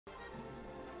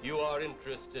You are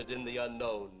interested in the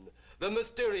unknown, the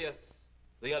mysterious,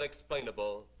 the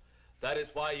unexplainable. That is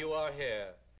why you are here.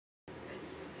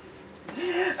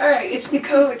 Alright, it's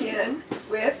Nicole again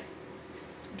with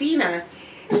Dina.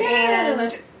 Hello.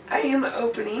 And I am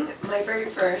opening my very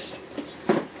first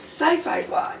Sci-Fi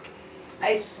vlog.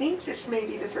 I think this may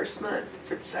be the first month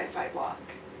for the Sci-Fi vlog.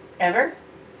 Ever?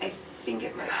 I think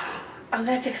it might be. Oh,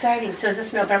 that's exciting. So is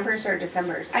this November's or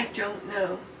December's? I don't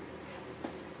know.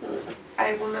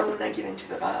 I will know when I get into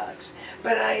the box.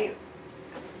 But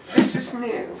this is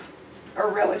new, or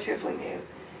relatively new.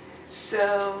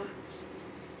 So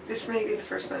this may be the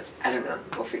first month. I don't know.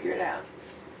 We'll figure it out.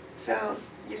 So,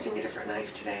 using a different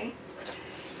knife today.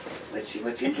 Let's see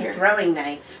what's in here. It's a throwing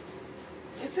knife.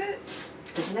 Is it?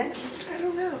 Isn't it? I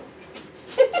don't know.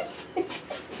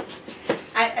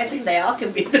 I think they all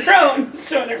can be thrown,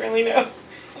 so I don't really know.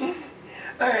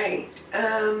 Alright,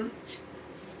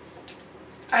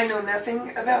 I know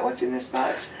nothing about what's in this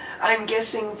box. I'm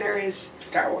guessing there is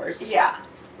Star Wars. Yeah,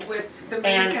 with the movie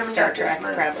And coming Star out this Trek,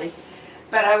 month. probably.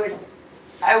 But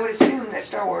I would assume that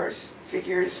Star Wars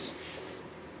figures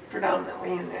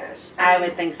predominantly in this. I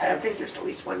would think so. I think there's at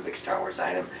least one big Star Wars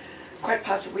item, quite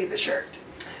possibly the shirt.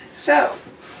 So,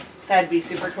 That'd be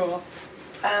super cool.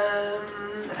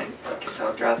 I guess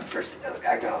I'll draw the first. I'll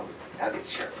get the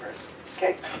shirt first.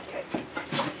 Okay. Okay.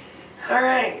 All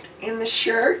right. And the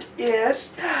shirt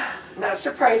is, not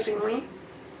surprisingly.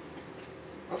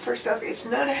 Well, first off, it's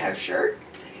not a half shirt,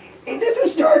 and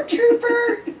it's a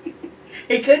stormtrooper.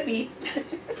 It could be.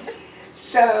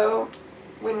 So,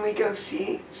 when we go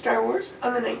see Star Wars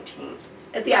on the 19th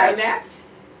At the IMAX?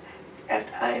 at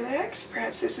the IMAX,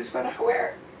 perhaps this is what I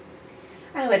wear.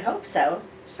 I would hope so.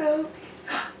 So,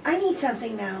 I need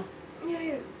something now.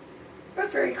 yeah,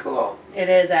 but very cool. It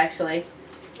is, actually.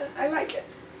 I like it.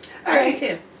 All I right. do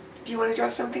too. Do you want to draw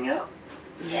something out?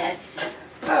 Yes.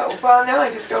 Oh, well, now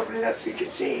I just opened it up so you can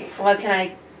see. Well, can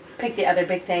I pick the other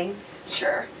big thing?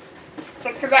 Sure.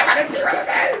 It's because I want to see what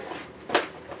it is.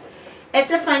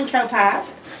 It's a Funko Pop.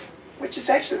 Which is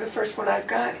actually the first one I've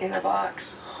got in a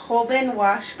box. Hoban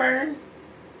Washburn.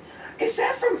 Is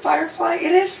that from Firefly?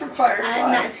 It is from Firefly.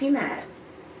 I've not seen that.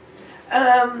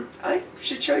 I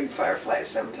should show you Firefly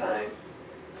sometime.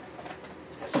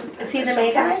 Is he the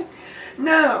main guy?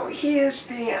 No, he is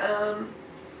the, Other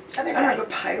I don't guy. know, the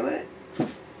pilot.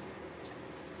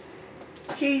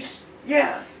 He's,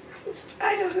 yeah.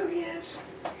 I know who he is.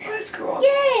 Well, that's cool.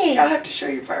 Yay! I'll have to show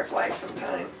you Firefly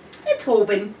sometime. It's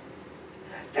Hoban.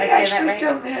 They Did I say that actually right?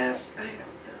 don't have, I don't know.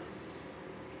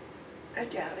 I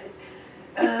doubt it.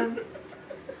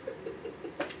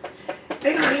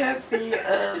 They don't have the,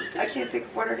 I can't think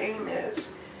of what her name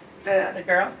is. The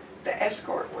girl? The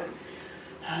escort one.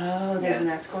 Oh, there's Yeah. an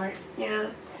escort. Yeah.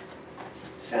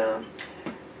 So,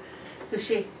 Who's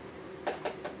she?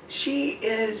 she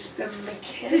is the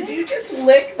mechanic. Did you just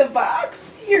lick the box?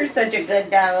 You're such a good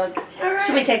dog. All right.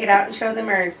 Should we take it out and show them,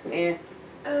 or eh?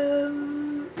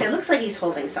 It looks like he's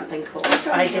holding something cool.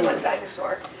 I do do. a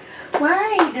dinosaur.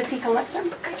 Why? Does he collect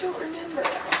them? I don't remember.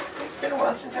 It's been a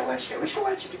while since I watched it. We should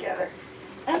watch it together.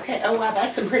 Okay. Oh, wow.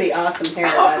 That's some pretty awesome hair.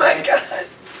 Oh by my the way. god.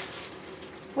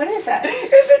 What is that?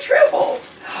 It's a triple.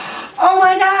 Oh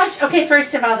my gosh. Okay,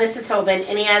 first of all, this is Hoban,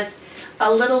 and he has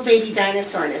a little baby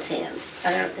dinosaur in his hands.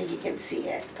 I don't think you can see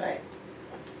it, but...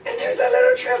 And there's a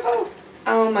little triple.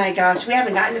 Oh my gosh. We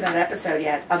haven't gotten to that episode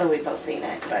yet, although we've both seen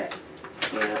it, but...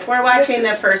 Yeah. We're watching This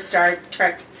the is- first Star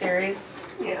Trek series.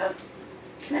 Yeah.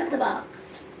 Can I have the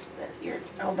box that your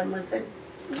Hoban lives in?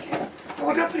 Okay.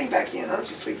 Well, don't put him back in. I'll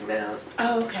just leave him out.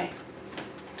 Oh, okay.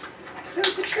 So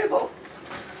it's a triple.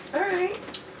 All right.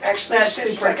 Actually, That's it's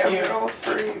just super like cute. a little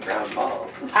furry brown ball.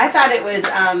 I thought it was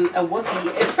a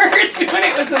Wookiee at first when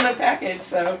it was in the package,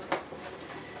 so.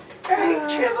 All right,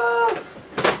 triple.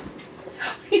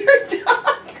 Your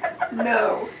dog.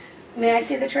 No. May I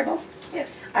see the tribble?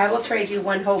 Yes. I will trade you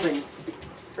one Hoban.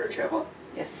 For a triple.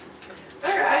 Yes.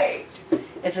 All right.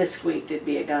 If this squeaked, it'd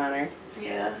be a goner.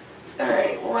 Yeah. All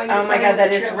right. Well, while you're Oh my playing god, with that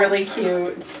the is triple, really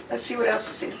cute. Let's see what else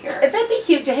is in here. That'd be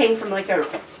cute to hang from like a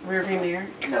rearview mirror.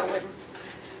 No, it wouldn't.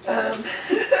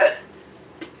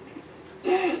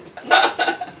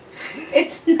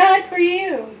 It's not for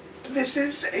you. This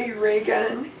is a ray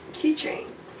gun keychain.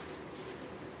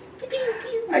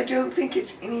 I don't think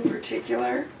it's any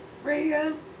particular ray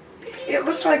gun. It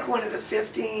looks like one of the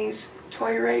 50s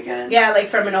toy ray guns. Yeah, like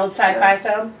from an old sci-fi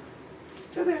film.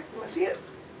 So there, you want to see it?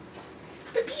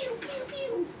 Pew,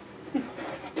 pew, pew.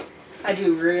 I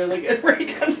do really good ray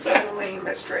gun It's the sounds.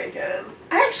 lamest ray gun.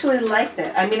 I actually like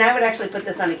that. I mean, I would actually put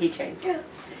this on a keychain. Yeah,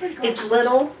 pretty cool. It's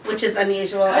little, which is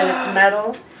unusual, and it's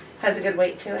metal. Has a good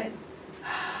weight to it.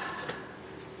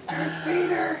 Darth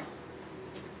Vader.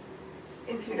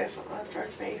 And who doesn't love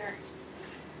Darth Vader?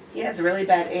 He has really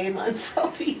bad aim on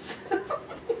selfies.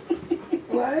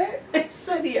 What? I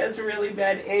said he has really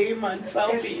bad aim on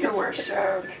selfies. It's the worst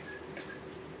joke.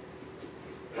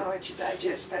 I'll let you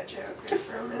digest that joke there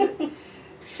for a minute.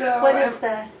 So, What is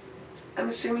the... I'm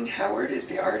assuming Howard is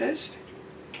the artist.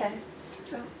 Okay.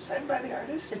 So, signed by the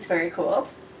artist. It's very cool.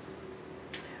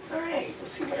 Alright,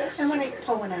 let's see what else I is want to here.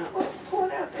 pull one out. Oh, pull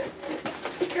it out there.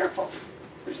 Just be careful.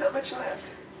 There's not much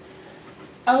left.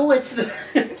 Oh, it's the...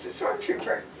 It's a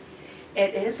stormtrooper.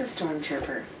 It is a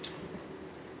stormtrooper.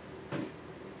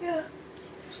 Yeah.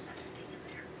 There's another thing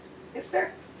in there. Is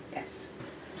there? Yes.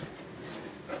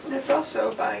 And it's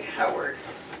also by Howard.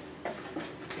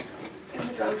 And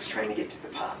the dog's trying to get to the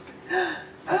pop.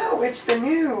 Oh, it's the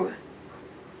new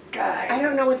guy. I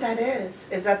don't know what that is.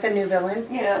 Is that the new villain?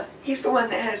 Yeah, he's the one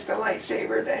that has the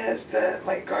lightsaber that has the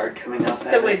like guard coming off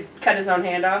That of would it. cut his own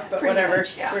hand off, but Pretty whatever.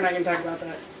 much, yeah. We're not going to talk about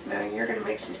that. No, you're gonna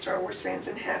make some Star Wars fans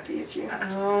unhappy if you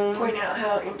Oh. point out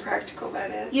how impractical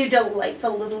that is. You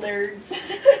delightful little nerds.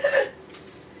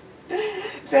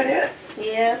 Is that it?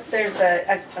 Yes, there's the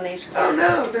explanation. Oh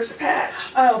no, there's a patch.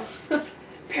 Oh.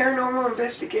 Paranormal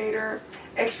investigator,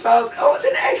 X-Files. Oh, it's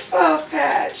an X-Files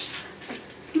patch.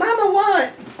 Mama,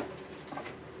 what?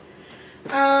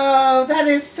 Oh, that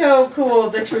is so cool.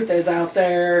 The truth is out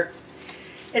there.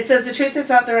 It says the truth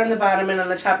is out there on the bottom, and on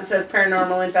the top it says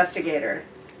paranormal investigator.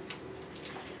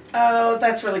 Oh,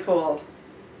 that's really cool.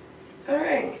 All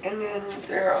right, and then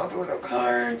there are all the little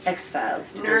cards.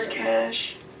 X-Files. Nerd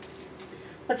Cash.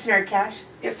 What's Nerd Cash?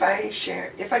 If I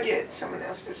get someone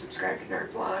else to subscribe to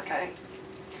Nerd Block, I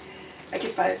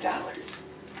get $5.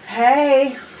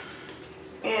 Hey.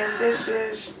 And this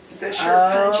is the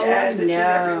shirt punch ad that's in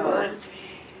everyone.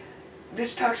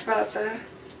 This talks about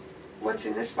what's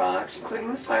in this box, including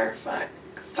the Firefly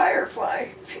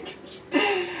figures.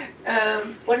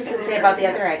 What does it say about the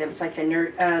other items, like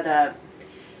the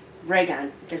ray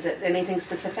gun? Is it anything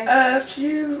specific? A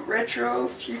few retro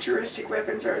futuristic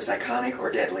weapons are as iconic or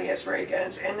deadly as ray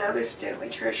guns, and now this deadly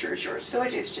treasure is yours. So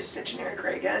it is just a generic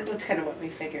ray gun. That's kind of what we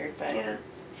figured, but yeah.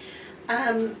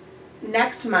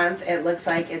 Next month it looks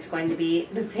like it's going to be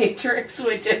The Matrix,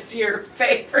 which is your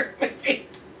favorite movie.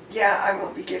 Yeah, I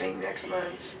won't be getting next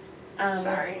month's. Um,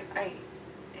 Sorry, I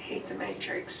hate The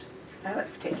Matrix. I would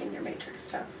have taken your Matrix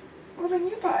stuff. Well, then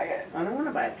you buy it. I don't want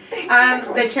to buy it.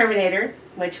 Exactly. The Terminator,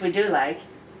 which we do like.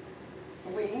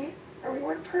 Are we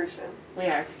one person? We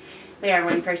are. We are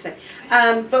one person.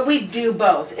 But we do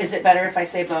both. Is it better if I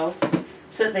say both?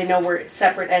 So that they know we're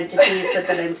separate entities, but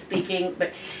that I'm speaking.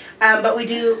 But we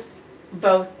do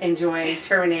both enjoy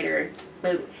Terminator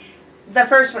movie. The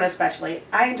first one especially.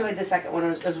 I enjoyed the second one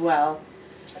as well.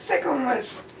 The second one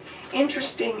was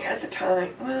interesting at the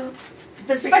time. Well,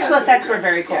 the special effects were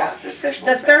very cool. Yeah, the special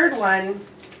The effects. third one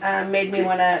made me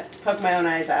want to poke my own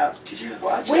eyes out. Did you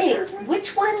watch it? Wait,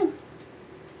 which one?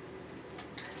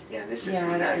 Yeah, this is Yeah,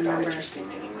 I not don't remember. interesting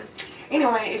anyway.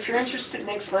 Anyway, if you're interested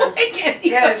next month, I can't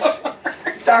yes,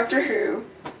 even. Doctor Who.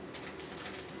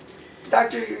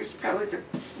 Doctor Who's probably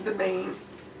the main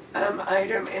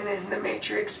item, and then The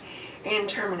Matrix and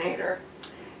Terminator.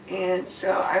 And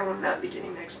so I will not be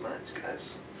getting next month's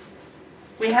because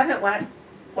We haven't watched.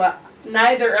 Well,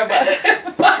 neither of us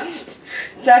have watched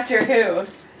Doctor Who.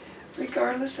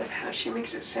 regardless of how she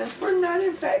makes it sound, we're not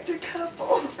in fact a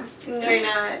couple. They're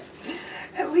not.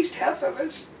 At least half of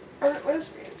us aren't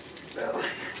lesbians, so.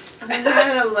 I'm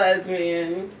not a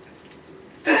lesbian.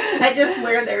 I just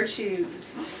wear their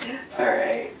shoes.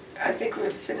 Alright, I think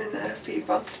we've fit enough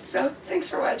people. So, thanks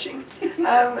for watching.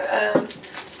 I'll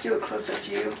do a close-up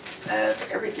view of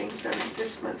everything from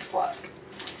this month's vlog.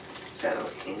 So,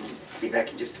 be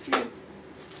back in just a few.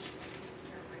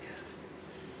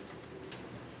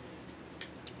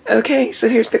 Okay, so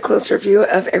here's the closer view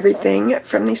of everything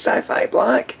from the Sci-Fi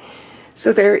block.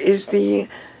 So there is the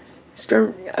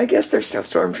I guess there's still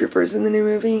stormtroopers in the new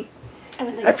movie.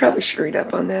 I probably should read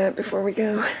up on that before we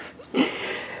go.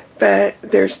 But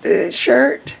there's the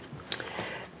shirt.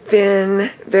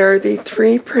 Then there are the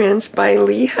 3 prints by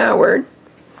Lee Howard.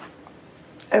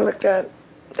 I looked up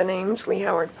the names, Lee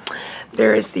Howard.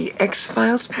 There is the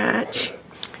X-Files patch.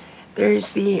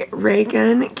 There's the ray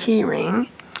gun keyring.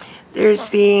 There's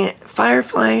the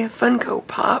Firefly Funko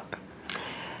Pop.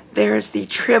 There's the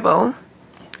Tribble.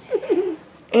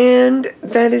 And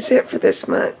that is it for this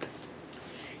month.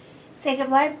 Say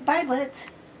goodbye, bye, Blitz.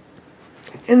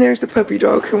 And there's the puppy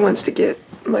dog who wants to get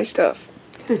my stuff.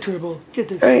 The Tribble. Get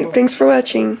the Alright, thanks for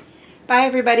watching. Bye,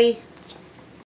 everybody.